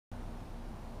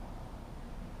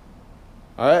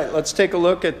All right, let's take a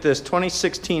look at this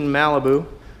 2016 Malibu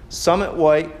Summit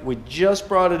White. We just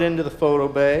brought it into the photo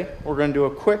bay. We're going to do a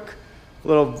quick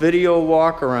little video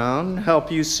walk around,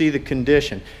 help you see the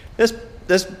condition.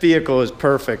 This vehicle is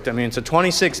perfect. I mean, it's a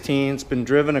 2016. It's been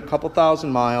driven a couple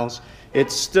thousand miles.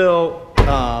 It's still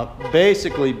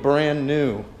basically brand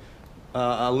new.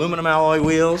 Aluminum alloy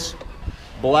wheels,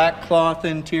 black cloth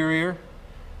interior.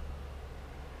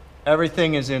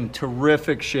 Everything is in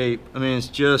terrific shape. I mean, it's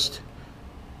just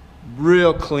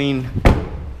real clean,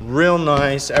 real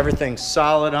nice. Everything's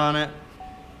solid on it.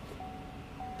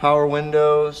 Power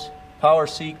windows, power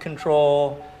seat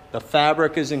control. The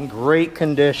fabric is in great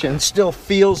condition. Still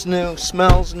feels new,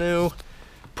 smells new.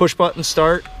 Push button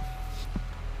start.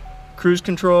 Cruise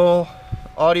control.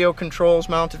 Audio controls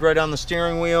mounted right on the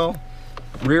steering wheel.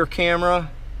 Rear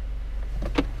camera.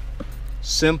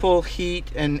 Simple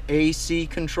heat and AC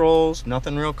controls.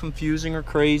 Nothing real confusing or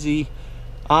crazy.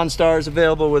 OnStar is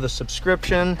available with a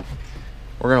subscription.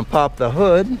 We're gonna pop the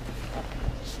hood.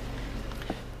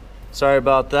 Sorry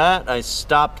about that. I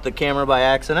stopped the camera by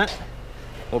accident.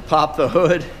 We'll pop the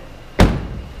hood.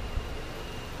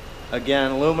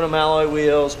 Again, aluminum alloy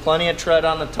wheels, plenty of tread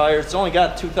on the tires. It's only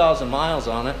got 2,000 miles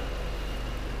on it.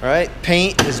 All right,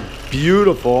 paint is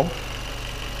beautiful.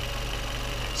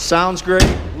 Sounds great,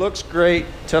 looks great.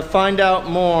 To find out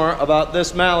more about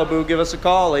this Malibu, give us a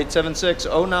call,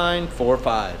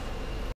 876-0945.